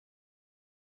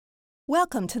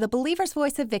Welcome to the Believer's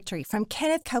Voice of Victory from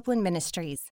Kenneth Copeland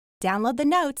Ministries. Download the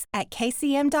notes at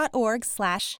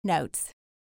kcm.org/notes.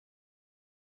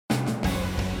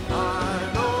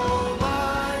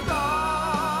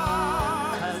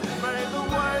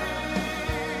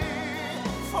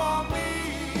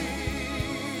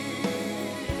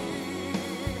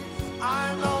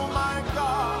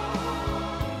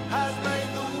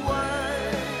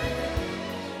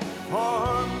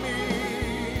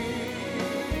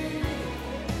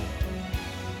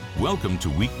 Welcome to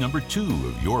week number 2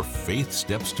 of your Faith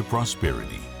Steps to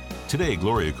Prosperity. Today,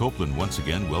 Gloria Copeland once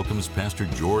again welcomes Pastor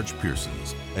George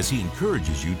Pearsons as he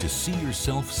encourages you to see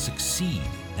yourself succeed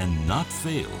and not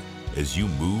fail as you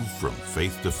move from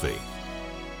faith to faith.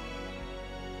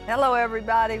 Hello,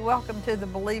 everybody. Welcome to the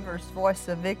Believer's Voice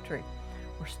of Victory.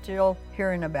 We're still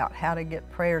hearing about how to get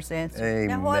prayers answered. Amen.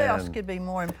 Now, what else could be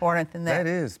more important than that? That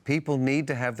is. People need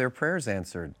to have their prayers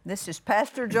answered. This is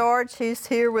Pastor George. He's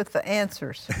here with the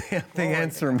answers. The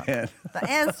answer man. The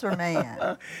answer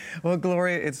man. Well,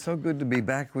 Gloria, it's so good to be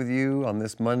back with you on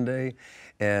this Monday.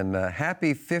 And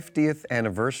happy 50th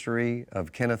anniversary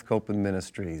of Kenneth Copeland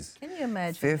Ministries. Can you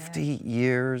imagine 50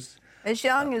 years. As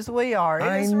young as we are.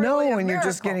 I know, really and you're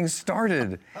just getting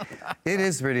started. It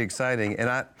is really exciting. And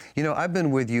I've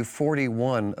been with you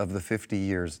 41 of the 50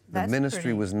 years. The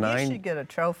ministry was 9. You should get a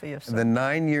trophy of something.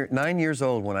 9 years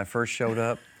old when I first showed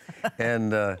up.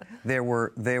 And there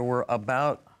were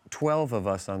about 12 of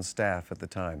us on staff at the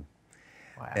time.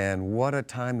 Wow. And what a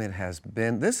time it has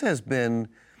been. This has been,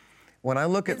 when I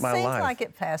look at my life. It seems like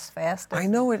it passed fast. I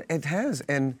know it has.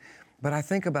 But I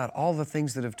think about all the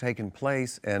things that have taken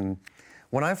place. And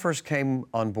when I first came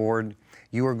on board,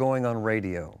 you were going on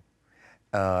radio,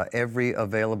 every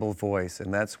available voice.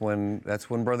 And that's when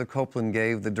Brother Copeland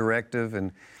gave the directive.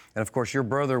 And of course, your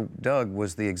brother, Doug,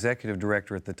 was the executive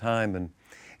director at the time.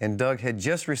 And Doug had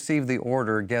just received the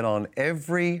order, get on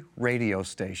every radio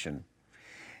station.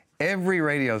 Every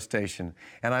radio station.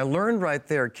 And I learned right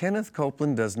there, Kenneth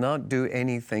Copeland does not do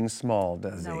anything small,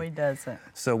 does he? No, he doesn't.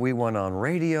 So we went on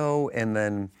radio, and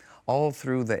then all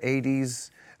through the 80s,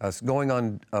 going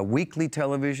on weekly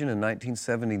television in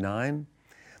 1979,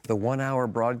 the 1-hour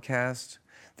broadcast.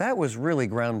 That was really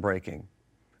groundbreaking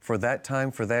for that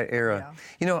time, for that era. Yeah.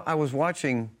 You know, I was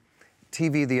watching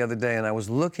TV the other day, and I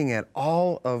was looking at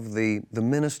all of the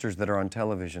ministers that are on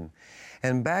television.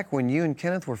 And back when you and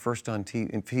Kenneth were first on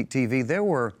TV,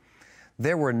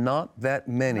 there were not that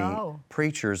many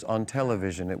preachers on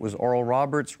television. It was Oral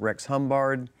Roberts, Rex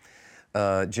Humbard,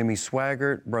 Jimmy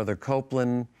Swaggart, Brother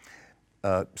Copeland,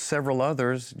 several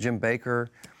others, Jim Baker.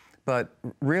 But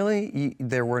really,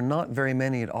 there were not very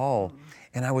many at all.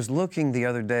 And I was looking the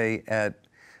other day at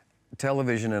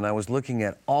television, and I was looking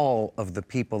at all of the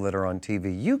people that are on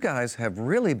TV. You guys have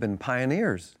really been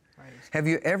pioneers. Have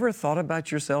you ever thought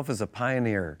about yourself as a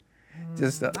pioneer?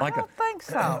 Just I don't think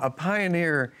so. A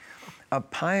pioneer. I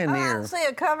don't see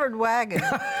a covered wagon.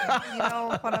 You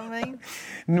know what I mean?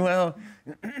 Well,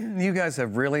 you guys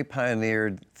have really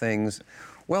pioneered things.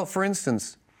 Well, for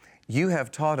instance, you have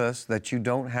taught us that you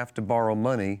don't have to borrow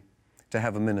money to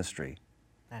have a ministry.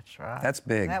 That's right. That's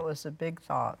big. That was a big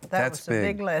thought. That's was a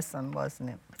big lesson,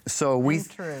 wasn't it? So we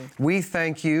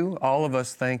thank you, all of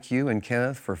us thank you and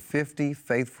Kenneth for 50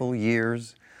 faithful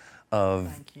years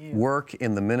of work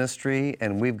in the ministry,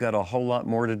 and we've got a whole lot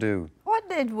more to do. What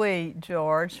did we,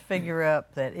 George, figure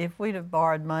up that if we'd have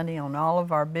borrowed money on all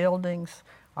of our buildings,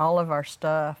 all of our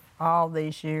stuff, all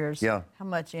these years, how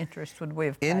much interest would we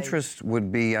have paid? Interest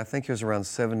would be, I think it was around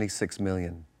 $76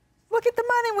 million. Look at the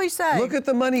money we saved. Look at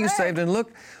the money you saved, and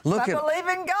look I at believe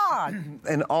in God.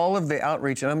 And all of the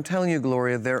outreach. And I'm telling you,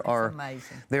 Gloria, there are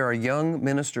young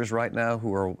ministers right now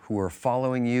who are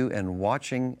following you and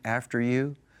watching after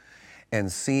you and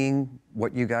seeing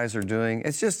what you guys are doing.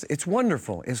 It's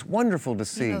wonderful. It's wonderful to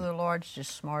see. You know, the Lord's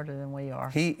just smarter than we are.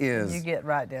 He is. You get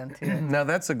right down to it. Now,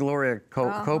 that's a Gloria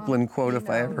Copeland quote if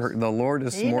I ever heard. The Lord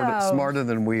is smarter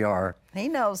than we are. He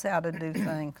knows how to do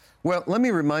things. Well, let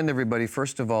me remind everybody,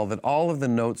 first of all, that all of the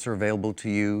notes are available to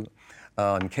you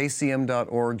on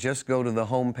kcm.org. Just go to the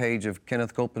homepage of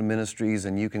Kenneth Copeland Ministries,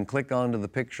 and you can click onto the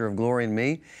picture of Gloria and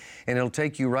me, and it'll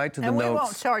take you right to the notes. And we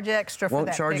won't charge extra for that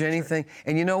Won't charge anything.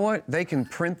 And you know what? They can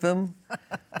print them.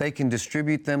 They can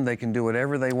distribute them. They can do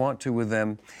whatever they want to with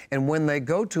them. And when they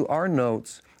go to our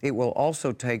notes, it will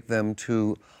also take them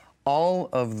to all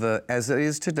of the, as it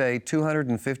is today,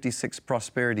 256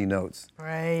 prosperity notes.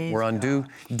 We're on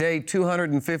day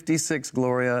 256,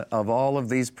 Gloria, of all of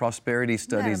these prosperity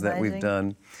studies that we've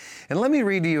done. And let me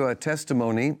read you a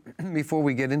testimony before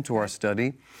we get into our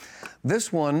study.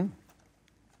 This one,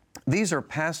 these are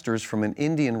pastors from an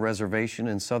Indian reservation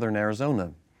in southern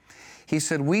Arizona. He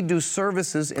said, we do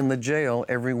services in the jail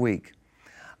every week.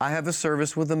 I have a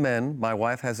service with the men. My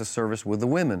wife has a service with the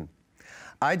women.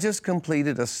 I just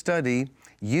completed a study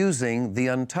using The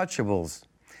Untouchables.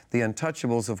 The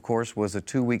Untouchables, of course, was a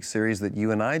 2-week series that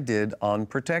you and I did on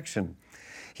protection.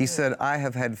 He said, I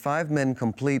have had 5 men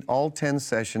complete all 10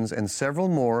 sessions and several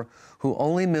more who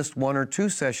only missed 1 or 2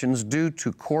 sessions due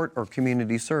to court or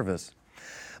community service.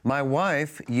 My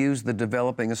wife used the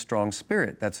Developing a Strong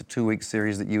Spirit. That's a 2-week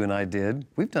series that you and I did.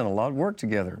 We've done a lot of work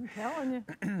together. I'm telling you.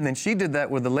 And she did that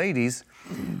with the ladies.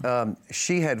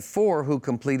 She had 4 who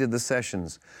completed the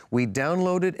sessions. We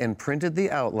downloaded and printed the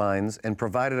outlines and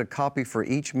provided a copy for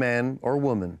each man or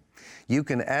woman. You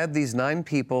can add these 9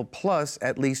 people plus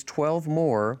at least 12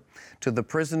 more to the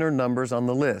prisoner numbers on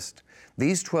the list.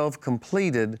 These 12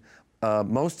 completed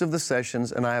most of the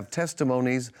sessions, and I have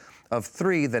testimonies of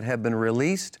 3 that have been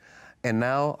released and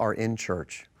now are in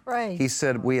church. Praise he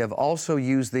said, we have also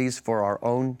used these for our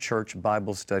own church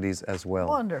Bible studies as well.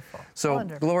 Wonderful. So,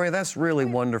 wonderful. Gloria, that's really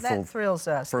wonderful. That thrills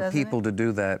us, for people it? to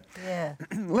do that. Yeah.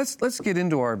 Let's get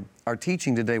into our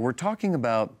teaching today. We're talking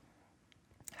about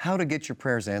how to get your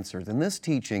prayers answered. And this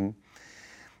teaching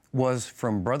was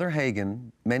from Brother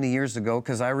Hagin many years ago,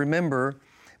 because I remember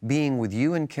being with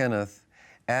you and Kenneth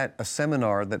at a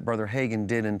seminar that Brother Hagin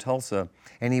did in Tulsa,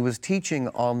 and he was teaching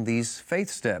on these faith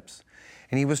steps.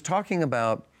 And he was talking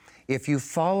about if you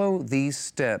follow these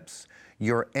steps,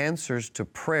 your answers to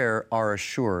prayer are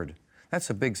assured. That's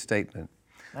a big statement.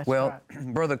 That's well,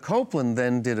 right. Brother Copeland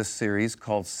then did a series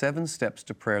called 7 Steps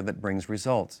to Prayer That Brings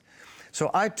Results.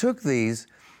 So I took these,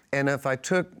 and if I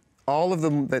took all of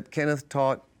them that Kenneth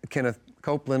taught, Kenneth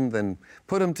Copeland, then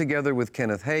put them together with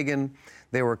Kenneth Hagin.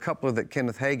 There were a couple that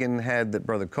Kenneth Hagin had that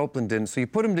Brother Copeland didn't. So you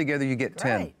put them together, you get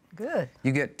 10. Great. Good.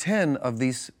 You get 10 of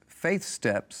these faith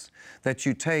steps that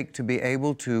you take to be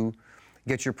able to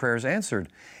get your prayers answered.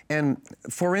 And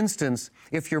for instance,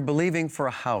 if you're believing for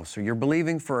a house or you're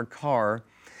believing for a car,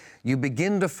 you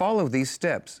begin to follow these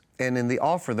steps. And in the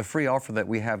offer, the free offer that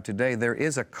we have today, there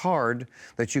is a card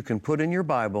that you can put in your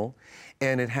Bible,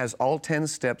 and it has all 10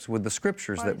 steps with the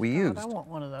scriptures that we used. I want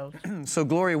one of those. So,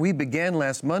 Gloria, we began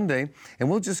last Monday, and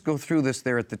we'll just go through this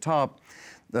there at the top.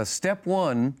 Step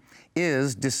 1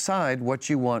 is decide what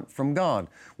you want from God.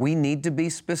 We need to be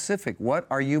specific. What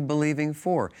are you believing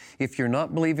for? If you're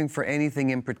not believing for anything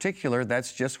in particular,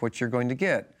 that's just what you're going to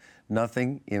get.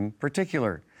 Nothing in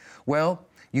particular. Well,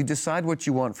 you decide what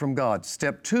you want from God.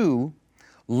 Step 2,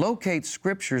 locate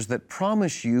scriptures that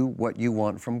promise you what you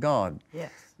want from God.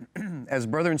 Yes. As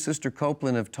Brother and Sister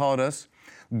Copeland have taught us,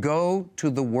 go to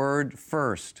the Word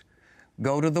first.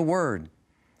 Go to the Word.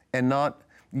 And not,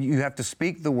 you have to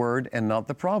speak the Word and not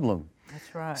the problem.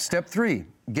 That's right. Step 3,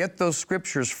 get those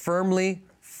scriptures firmly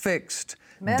fixed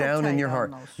down in your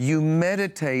heart. You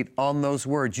meditate on those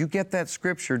words. You get that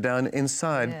scripture down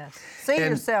inside. Yes. See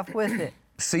yourself with it.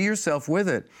 See yourself with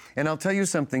it. And I'll tell you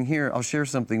something here. I'll share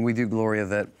something with you, Gloria,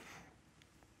 that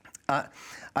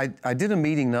I did a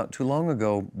meeting not too long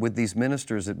ago with these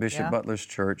ministers at Bishop Butler's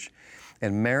church,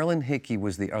 and Marilyn Hickey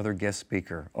was the other guest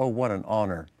speaker. Oh, what an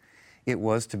honor it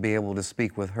was to be able to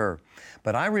speak with her.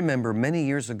 But I remember many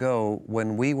years ago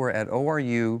when we were at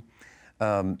ORU,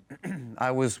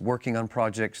 I was working on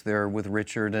projects there with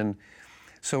Richard, and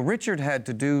so Richard had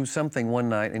to do something one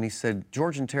night, and he said,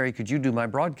 George and Terry, could you do my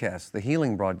broadcast, the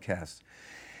healing broadcast?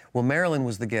 Well, Marilyn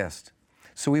was the guest.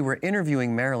 So we were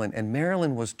interviewing Marilyn, and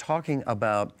Marilyn was talking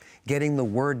about getting the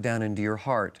word down into your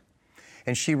heart.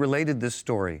 And she related this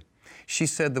story. She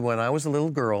said that when I was a little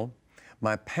girl,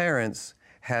 my parents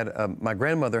had, my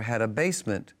grandmother had a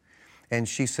basement, and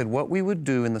she said what we would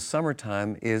do in the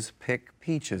summertime is pick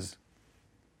peaches.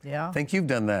 Yeah. I think you've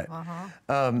done that.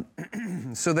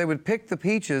 So they would pick the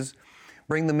peaches,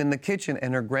 bring them in the kitchen,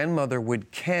 and her grandmother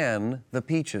would can the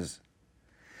peaches.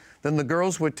 Then the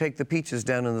girls would take the peaches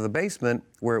down into the basement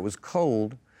where it was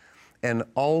cold, and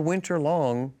all winter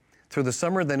long, through the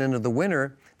summer, then into the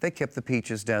winter, they kept the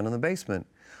peaches down in the basement.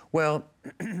 Well,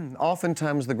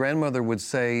 oftentimes the grandmother would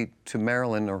say to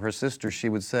Marilyn or her sister, she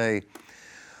would say,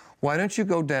 why don't you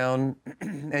go down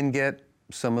and get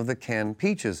some of the canned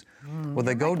peaches? Well,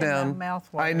 they go down.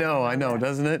 I know,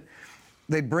 doesn't it?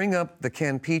 They bring up the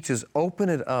canned peaches, open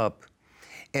it up,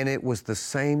 and it was the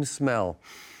same smell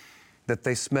that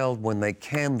they smelled when they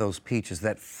canned those peaches,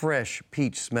 that fresh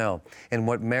peach smell. And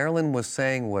what Marilyn was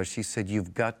saying was, she said,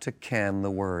 you've got to can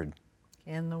the word.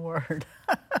 Can the word.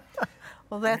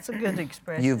 Well, that's a good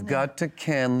expression. You've got to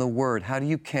can the word. How do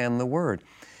you can the word?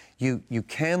 You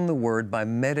can the word by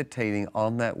meditating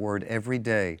on that word every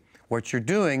day. What you're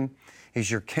doing is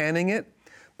you're canning it,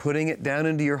 putting it down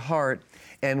into your heart,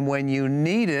 and when you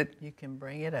need it, you can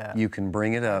bring it up. You can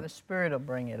bring it up. The Spirit will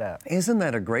bring it up. Isn't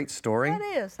that a great story? That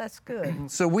is. That's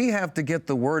good. So we have to get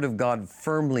the Word of God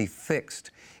firmly fixed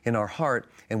in our heart,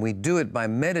 and we do it by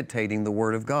meditating the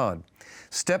Word of God.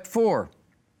 Step 4,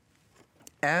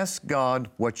 ask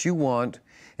God what you want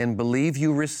and believe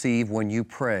you receive when you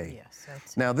pray. Yes,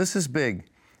 that's it. Now, this is big.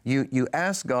 You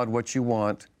ask God what you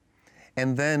want,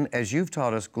 and then, as you've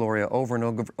taught us, Gloria, over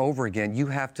and over again, you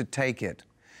have to take it.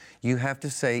 You have to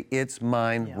say, it's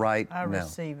mine right now. I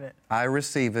receive it. I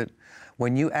receive it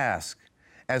when you ask,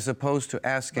 as opposed to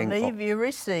asking. Believe you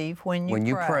receive when you pray. When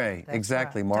you pray, That's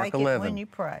exactly, right. Mark Take 11. It when you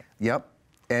pray. Yep.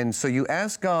 And so you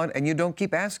ask God, and you don't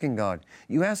keep asking God.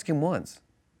 You ask Him once.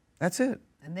 That's it.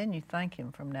 And then you thank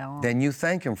Him from now on. Then you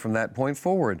thank Him from that point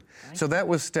forward. So that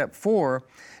was step 4.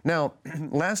 Now,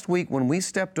 last week when we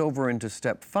stepped over into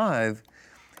step 5,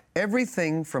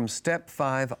 everything from step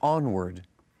 5 onward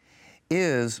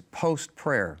is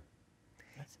post-prayer.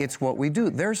 It's what we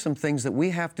do. There are some things that we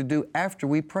have to do after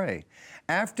we pray.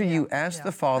 After you ask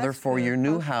the Father for your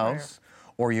new house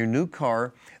or your new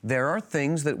car, there are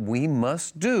things that we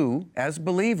must do as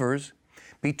believers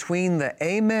between the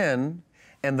amen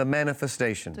and the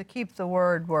manifestation. To keep the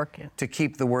Word working. To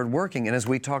keep the Word working. And as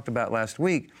we talked about last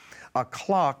week, a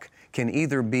clock can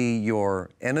either be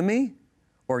your enemy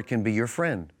or it can be your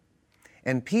friend.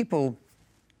 And people,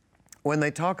 when they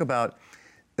talk about,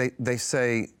 they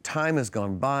say, time has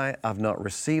gone by, I've not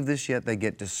received this yet. They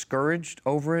get discouraged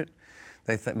over it.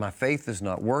 They think, my faith is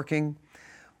not working.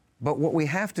 But what we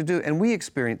have to do,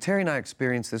 and Terry and I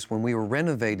experienced this when we were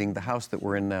renovating the house that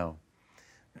we're in now.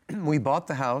 We bought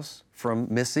the house from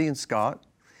Missy and Scott,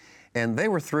 and they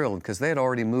were thrilled because they had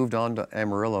already moved on to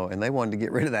Amarillo and they wanted to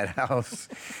get rid of that house.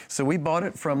 So we bought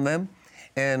it from them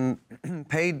and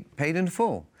paid in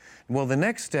full. Well, the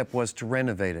next step was to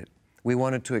renovate it. We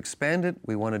wanted to expand it.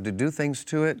 We wanted to do things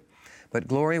to it. But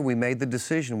Gloria, we made the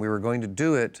decision we were going to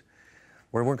do it.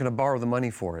 We weren't going to borrow the money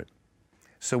for it.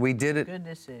 So we did it. Good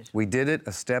decision. We did it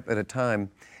a step at a time.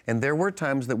 And there were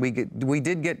times that we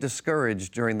did get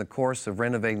discouraged during the course of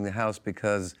renovating the house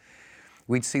because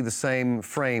we'd see the same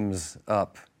frames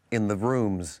up in the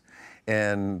rooms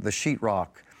and the sheetrock,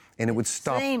 and it would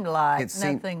stop. It seemed like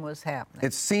nothing was happening.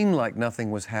 It seemed like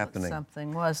nothing was happening. But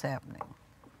something was happening.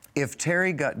 If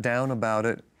Terry got down about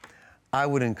it, I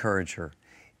would encourage her.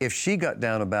 If she got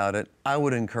down about it, I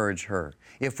would encourage her.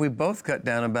 If we both got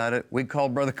down about it, we'd call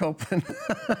Brother Copeland.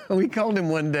 We called him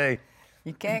one day.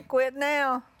 You can't quit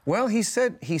now. Well, he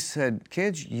said,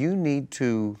 kids, you need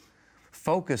to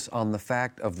focus on the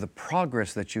fact of the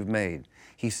progress that you've made.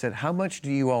 He said, how much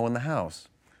do you owe in the house?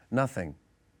 Nothing.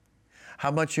 How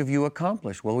much have you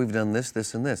accomplished? Well, we've done this,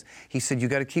 this, and this. He said, you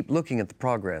got to keep looking at the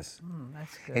progress.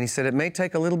 That's good. And he said, it may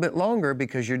take a little bit longer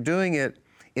because you're doing it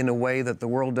in a way that the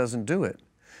world doesn't do it.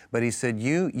 But he said,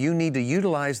 you need to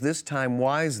utilize this time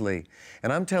wisely.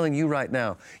 And I'm telling you right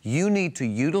now, you need to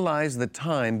utilize the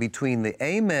time between the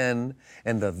amen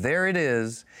and the there it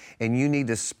is, and you need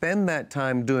to spend that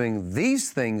time doing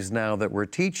these things now that we're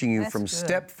teaching you. That's from good.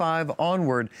 Step 5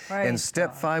 onward. Praise and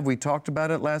step God. 5, we talked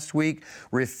about it last week,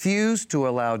 refuse to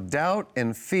allow doubt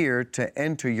and fear to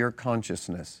enter your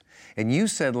consciousness. And you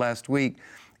said last week,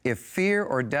 if fear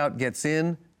or doubt gets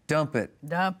in, dump it.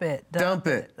 Dump it. Dump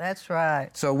it. That's right.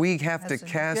 So we have to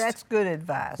cast... That's good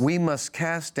advice. We must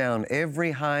cast down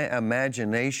every high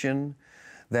imagination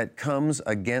that comes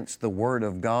against the Word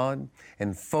of God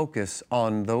and focus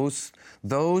on those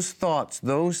thoughts,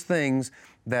 those things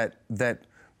that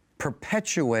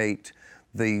perpetuate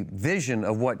the vision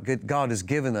of what God has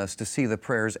given us to see the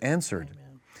prayers answered. Amen.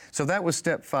 So that was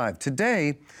step 5.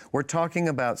 Today, we're talking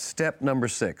about step number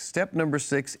 6. Step number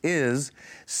 6 is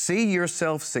see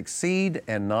yourself succeed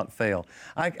and not fail.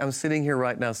 I'm sitting here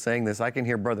right now saying this. I can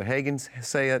hear Brother Hagin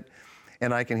say it,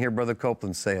 and I can hear Brother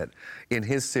Copeland say it in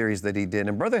his series that he did.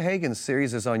 And Brother Hagin's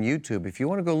series is on YouTube. If you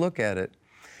want to go look at it,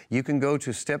 you can go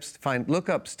to look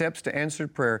up Steps to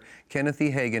Answered Prayer, Kenneth E.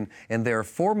 Hagin, and there are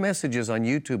 4 messages on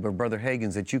YouTube of Brother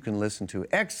Hagin's that you can listen to.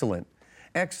 Excellent,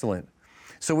 excellent.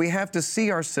 So we have to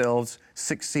see ourselves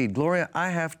succeed. Gloria, I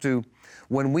have to,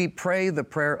 when we pray the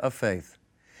prayer of faith,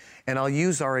 and I'll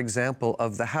use our example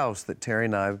of the house that Terry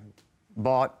and I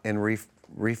bought and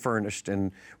refurnished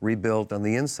and rebuilt on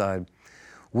the inside,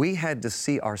 we had to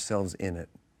see ourselves in it.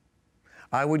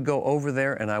 I would go over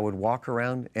there and I would walk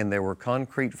around and there were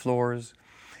concrete floors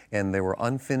and there were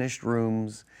unfinished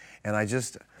rooms, and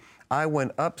I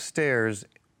went upstairs.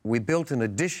 We built an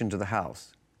addition to the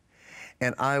house.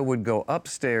 And I would go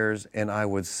upstairs and I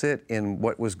would sit in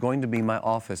what was going to be my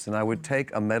office, and I would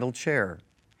take a metal chair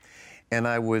and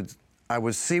I would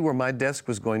see where my desk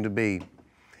was going to be.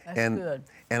 That's good.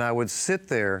 And I would sit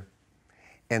there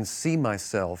and see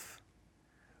myself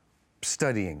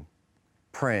studying,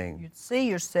 praying. You'd see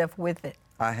yourself with it.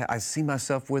 I see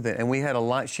myself with it. And we had a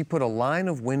line, she put a line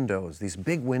of windows, these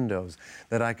big windows,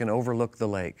 that I can overlook the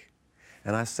lake.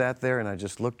 And I sat there and I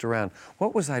just looked around.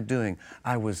 What was I doing?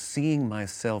 I was seeing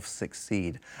myself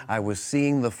succeed. I was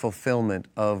seeing the fulfillment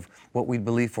of what we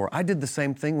believe for. I did the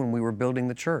same thing when we were building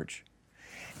the church.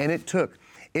 And it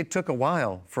took a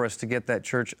while for us to get that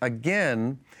church.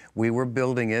 Again, we were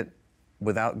building it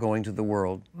without going to the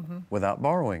world, without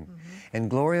borrowing. And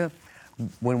Gloria,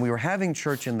 when we were having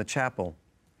church in the chapel,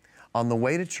 on the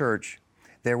way to church,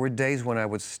 there were days when I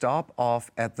would stop off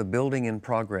at the building in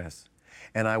progress.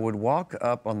 And I would walk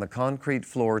up on the concrete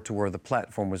floor to where the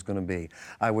platform was going to be.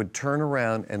 I would turn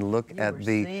around and look at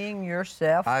the... seeing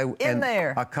yourself in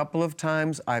there. A couple of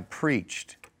times I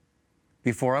preached.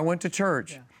 Before I went to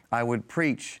church, I would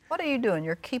preach. What are you doing?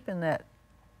 You're keeping that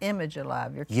image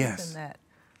alive. You're keeping that...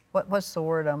 What's the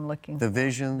word I'm looking for? The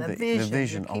vision. The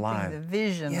vision You're alive. keeping the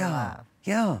vision alive.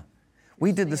 Yeah.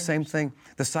 We did the same thing.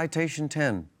 The Citation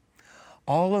 10.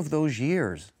 All of those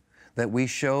years that we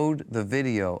showed the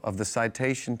video of the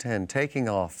Citation 10 taking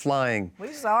off, flying. We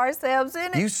saw ourselves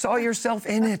in it. You saw yourself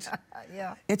in it.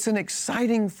 Yeah. It's an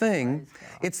exciting thing.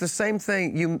 It's the same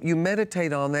thing. You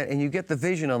meditate on that and you get the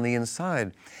vision on the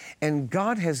inside. And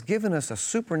God has given us a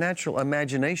supernatural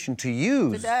imagination to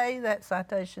use. Today, that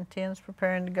Citation 10 is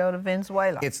preparing to go to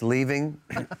Venezuela. It's leaving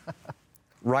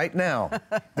right now.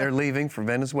 They're leaving for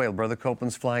Venezuela. Brother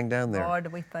Copeland's flying down there.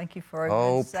 Lord, we thank you for a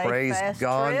good, safe, praise fast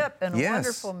God. trip and Yes. a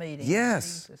wonderful meeting.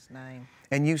 Yes. In Jesus' name.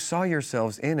 And you saw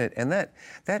yourselves in it. And that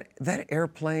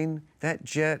airplane, that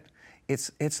jet,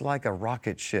 it's like a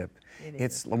rocket ship.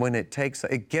 It's when it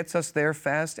gets us there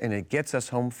fast and it gets us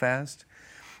home fast.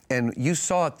 And you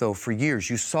saw it though for years.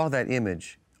 You saw that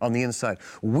image on the inside.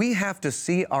 We have to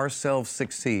see ourselves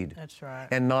succeed. That's right.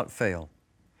 And not fail.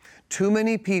 Too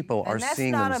many people are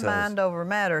seeing themselves. That's not a mind over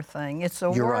matter thing. It's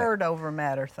a word over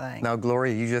matter thing. Now,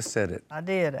 Gloria, you just said it. I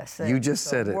did. I said you just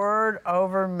said it. Word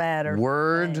over matter.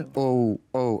 Word thing.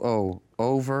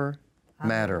 Over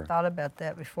matter. I never thought about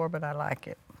that before, but I like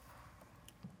it.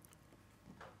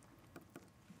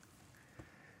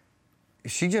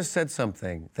 She just said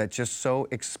something that just so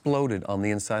exploded on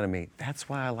the inside of me. That's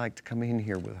why I like to come in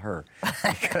here with her.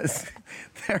 Because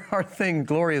there are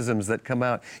Gloriaisms that come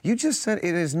out. You just said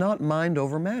it is not mind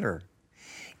over matter.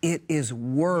 It is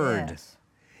word. Yes.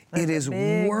 It is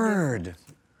word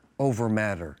over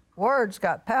matter. Word's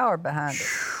got power behind it.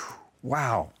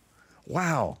 Wow.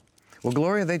 Wow. Well,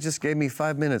 Gloria, they just gave me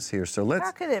 5 minutes here, so let's...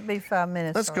 How could it be 5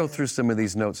 minutes? Let's go through some of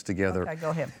these notes together. Okay, go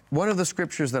ahead. One of the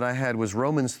scriptures that I had was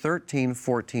Romans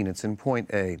 13:14. It's in point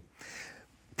A.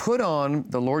 Put on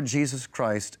the Lord Jesus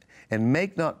Christ and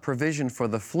make not provision for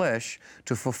the flesh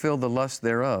to fulfill the lust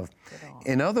thereof.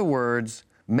 In other words,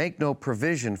 make no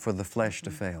provision for the flesh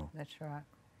to fail. That's right.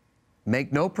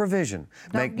 Make no provision.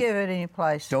 Don't give it any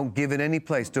place. Don't give it any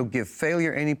place. Don't give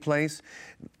failure any place.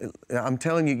 I'm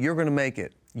telling you, you're going to make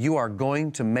it. You are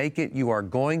going to make it. You are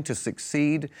going to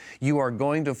succeed. You are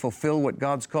going to fulfill what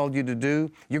God's called you to do.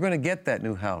 You're going to get that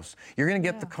new house. You're going to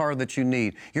get the car that you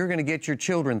need. You're going to get your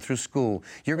children through school.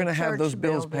 You're going to have those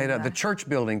bills paid out. The church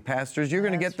building, pastors, you're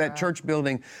going to get that church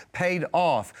building paid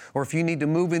off. Or if you need to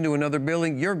move into another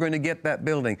building, you're going to get that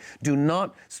building. Do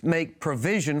not make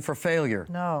provision for failure.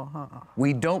 No.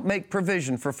 We don't make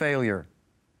provision for failure.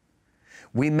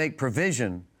 We make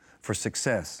provision for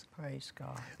success. Praise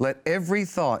God. Let every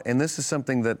thought, and this is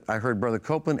something that I heard Brother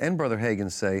Copeland and Brother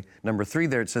Hagin say, number 3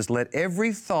 there, it says, let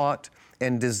every thought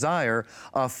and desire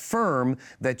affirm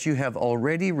that you have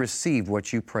already received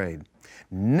what you prayed.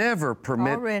 Never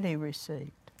permit... Already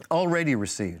received. Already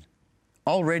received.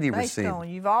 Already received.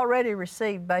 You've already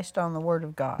received based on the Word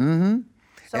of God. Mm-hmm.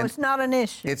 So and it's not an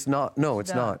issue. It's not. No,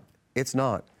 it's not. It's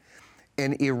not.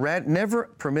 And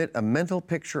never permit a mental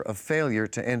picture of failure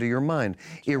to enter your mind.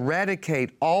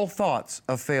 Eradicate all thoughts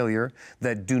of failure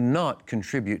that do not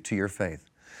contribute to your faith.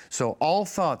 So all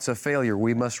thoughts of failure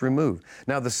we must remove.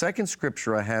 Now the second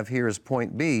scripture I have here is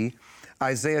point B,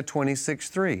 Isaiah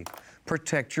 26:3.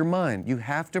 Protect your mind. You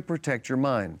have to protect your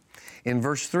mind. In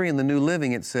verse 3 in the New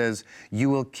Living it says, you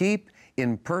will keep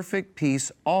in perfect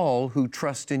peace all who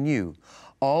trust in you,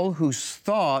 all whose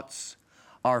thoughts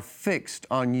are fixed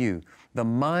on you. The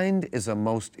mind is a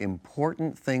most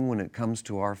important thing when it comes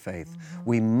to our faith. Mm-hmm.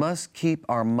 We must keep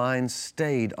our minds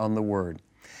stayed on the Word.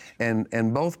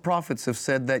 And both prophets have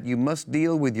said that you must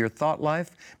deal with your thought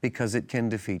life because it can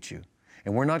defeat you.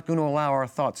 And we're not going to allow our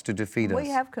thoughts to defeat us. We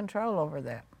have control over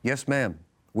that. Yes, ma'am.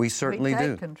 We certainly do. We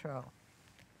take control.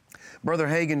 Brother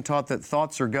Hagin taught that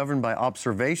thoughts are governed by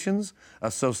observations,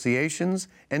 associations,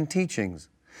 and teachings.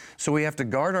 So we have to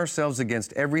guard ourselves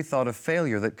against every thought of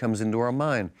failure that comes into our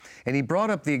mind. And he brought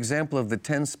up the example of the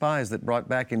 10 spies that brought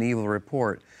back an evil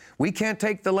report. We can't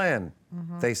take the land,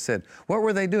 they said. What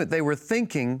were they doing? They were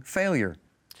thinking failure.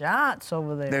 Giants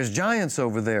over there. There's giants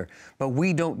over there. But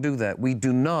we don't do that. We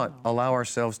do not allow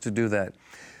ourselves to do that.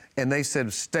 And they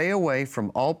said, stay away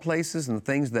from all places and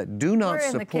things that do not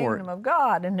support. We're in the kingdom of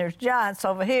God, and there's giants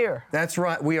over here. That's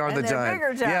right. We are the giants.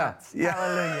 Bigger giants. Yeah.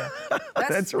 Hallelujah.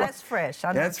 That's right. That's fresh.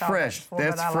 That's fresh.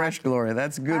 That's fresh, Gloria.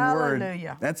 That's a good word.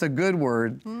 Hallelujah. That's a good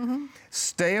word.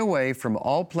 Stay away from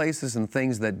all places and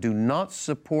things that do not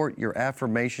support your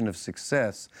affirmation of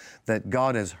success that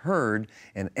God has heard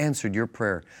and answered your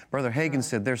prayer. Brother Hagin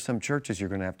said there's some churches you're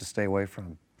going to have to stay away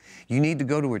from. You need to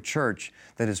go to a church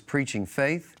that is preaching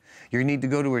faith. You need to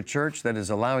go to a church that is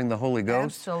allowing the Holy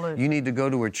Ghost. Absolutely. You need to go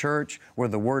to a church where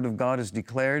the Word of God is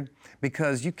declared,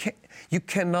 because you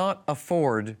cannot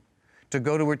afford to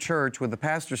go to a church with the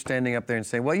pastor standing up there and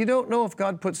saying, well, you don't know if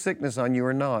God put sickness on you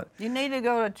or not. You need to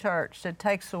go to a church that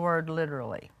takes the Word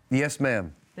literally. Yes,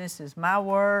 ma'am. This is my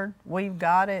Word. We've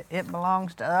got it. It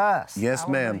belongs to us. Yes,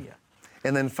 ma'am.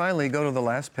 And then finally, go to the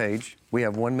last page. We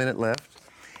have 1 minute left.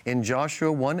 In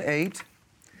Joshua 1:8,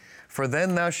 for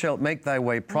then thou shalt make thy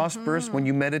way prosperous when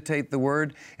you meditate the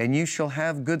word, and you shall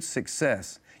have good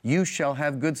success. You shall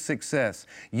have good success.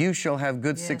 You shall have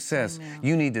good success. Amen.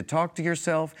 You need to talk to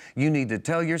yourself. You need to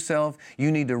tell yourself.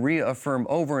 You need to reaffirm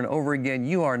over and over again,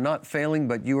 you are not failing,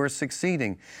 but you are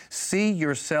succeeding. See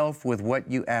yourself with what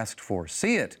you asked for.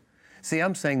 See it. See,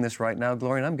 I'm saying this right now,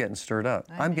 Gloria, and I'm getting stirred up.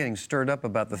 Amen. I'm getting stirred up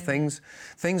about the things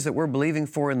that we're believing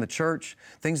for in the church,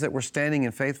 things that we're standing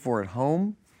in faith for at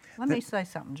home. Let me say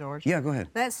something, George. Yeah, go ahead.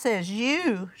 That says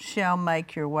you shall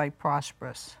make your way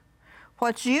prosperous.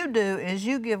 What you do is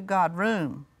you give God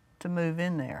room to move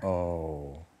in there.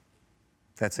 Oh,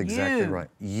 that's exactly right.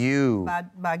 You.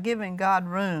 By giving God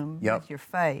room with your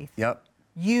faith,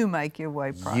 you make your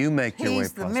way prosperous. You make your way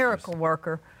He's prosperous. the miracle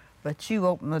worker, but you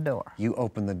open the door. You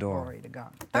open the door. Glory to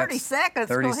God. 30 seconds.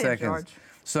 30 Go ahead, seconds. George.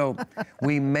 So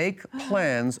we make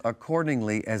plans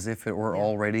accordingly as if it were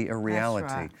already a reality.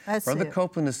 That's right. That's Brother it.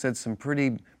 Copeland has said some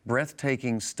pretty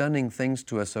breathtaking, stunning things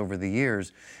to us over the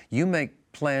years. You make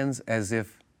plans as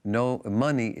if no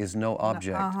money is no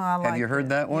object. Have you heard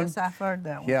that one? Yes, I've heard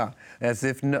that one. Yeah, as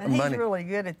if no And money. he's really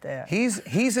good at that.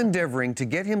 He's endeavoring to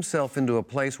get himself into a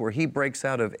place where he breaks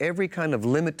out of every kind of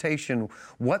limitation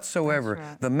whatsoever. That's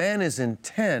right. The man is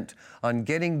intent on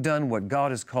getting done what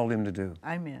God has called him to do.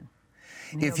 Amen.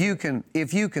 If you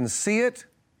can see it,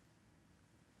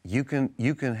 you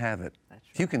can have it.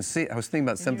 If you can see it, I was thinking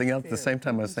about something else at the same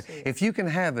time I was saying. If you can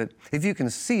have it, if you can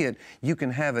see it, you can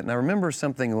have it. And I remember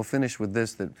something, and we'll finish with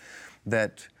this,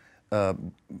 that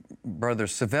Brother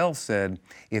Savelle said,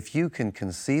 if you can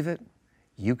conceive it,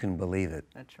 you can believe it.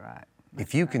 That's right.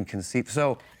 If you can conceive,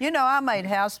 so. You know, I made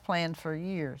house plans for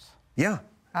years. Yeah.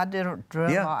 I drew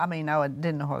them off. I mean, I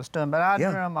didn't know what I was doing, but I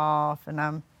drew them off, and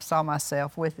I saw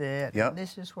myself with it. Yep.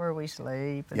 This is where we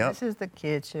sleep, and Yep. this is the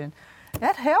kitchen.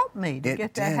 That helped me to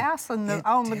get that house on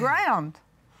the ground.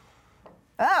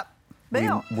 Up,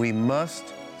 built. We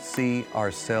must see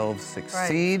ourselves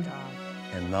succeed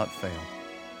and not fail.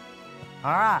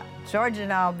 All right, George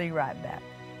and I will be right back.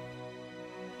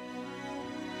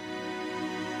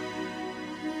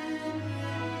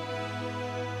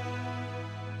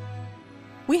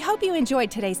 We hope you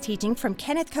enjoyed today's teaching from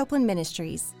Kenneth Copeland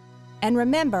Ministries. And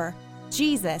remember,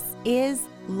 Jesus is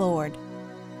Lord.